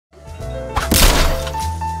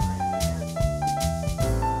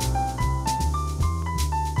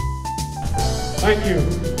Thank you.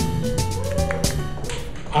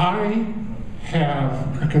 I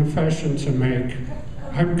have a confession to make.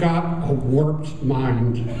 I've got a warped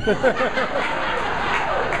mind.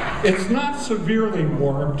 It's not severely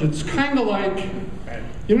warped. It's kind of like,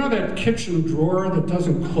 you know that kitchen drawer that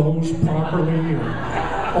doesn't close properly or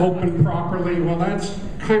open properly? Well, that's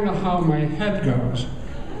kind of how my head goes.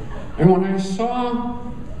 And when I saw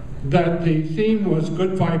that the theme was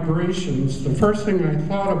good vibrations, the first thing I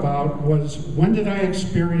thought about was, when did I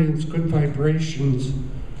experience good vibrations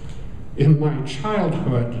in my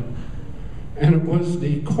childhood? And it was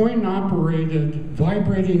the coin-operated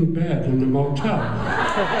vibrating bed in the motel.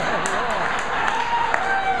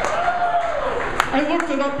 I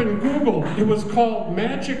looked it up in Google. It was called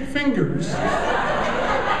Magic Fingers.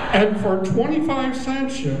 And for 25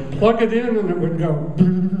 cents, you plug it in and it would go.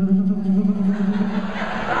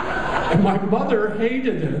 And my mother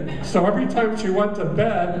hated it. So every time she went to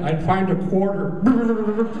bed, I'd find a quarter.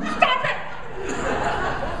 Stop it!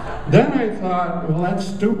 Then I thought, well, that's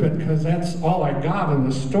stupid because that's all I got in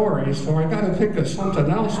the story, so I got to think of something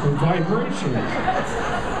else with vibrations.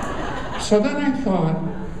 So then I thought,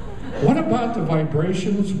 what about the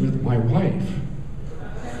vibrations with my wife?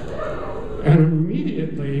 And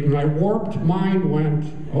immediately my warped mind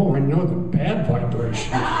went, oh, I know the bad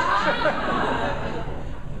vibrations.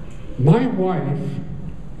 My wife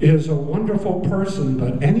is a wonderful person,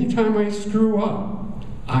 but anytime I screw up,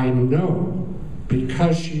 I know,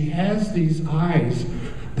 because she has these eyes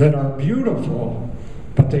that are beautiful,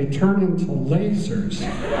 but they turn into lasers.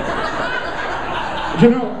 You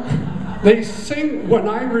know, they sing when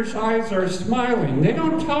Irish eyes are smiling. They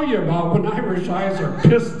don't tell you about when Irish eyes are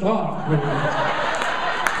pissed off.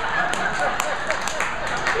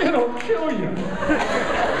 It'll kill you.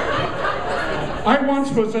 I once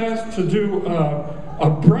was asked to do a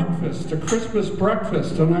breakfast, a Christmas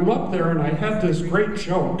breakfast, and I'm up there and I had this great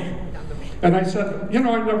joke. And I said, you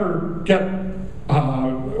know, I never get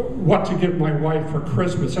what to give my wife for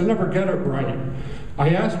Christmas. I never get it right. I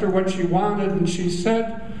asked her what she wanted, and she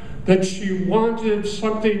said that she wanted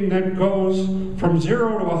something that goes from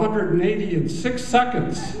 0 to 180 in 6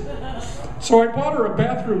 seconds. So I bought her a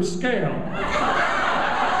bathroom scale.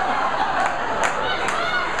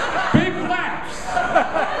 Big laughs.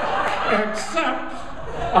 Except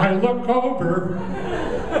I look over,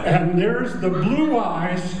 and there's the blue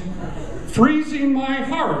eyes freezing my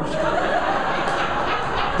heart.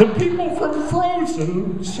 The people from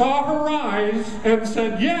Frozen saw her eyes and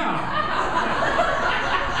said, yeah.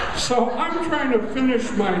 So I'm trying to finish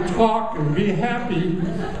my talk and be happy,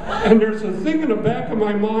 and there's a thing in the back of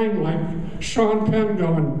my mind like Sean Penn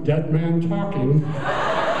going, dead man talking.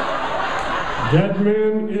 Dead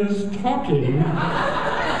man is talking,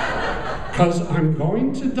 because I'm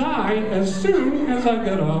going to die as soon as I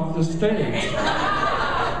get off the stage.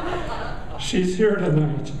 She's here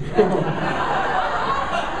tonight.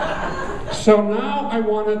 So now I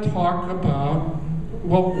want to talk about,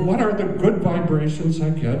 well, what are the good vibrations I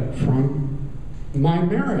get from my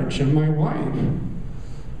marriage and my wife?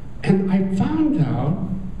 And I found out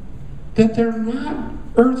that they're not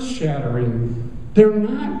earth-shattering. They're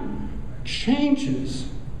not changes.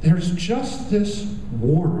 There's just this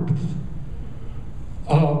warmth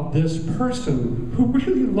of this person who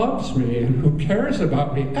really loves me and who cares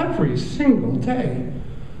about me every single day.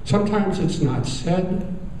 Sometimes it's not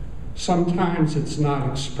said, sometimes it's not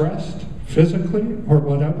expressed physically or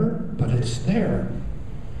whatever, but it's there.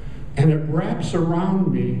 And it wraps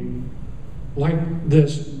around me like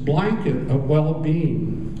this blanket of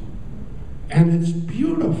well-being. And it's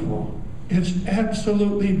beautiful. It's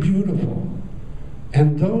absolutely beautiful.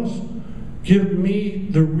 And those give me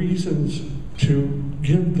the reasons to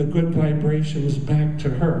give the good vibrations back to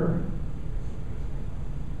her.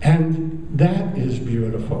 And that is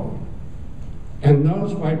beautiful. And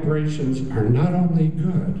those vibrations are not only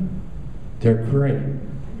good, they're great.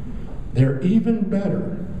 They're even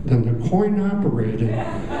better than the coin-operated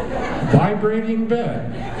vibrating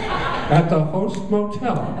bed at the host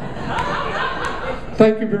motel.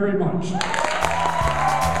 Thank you very much.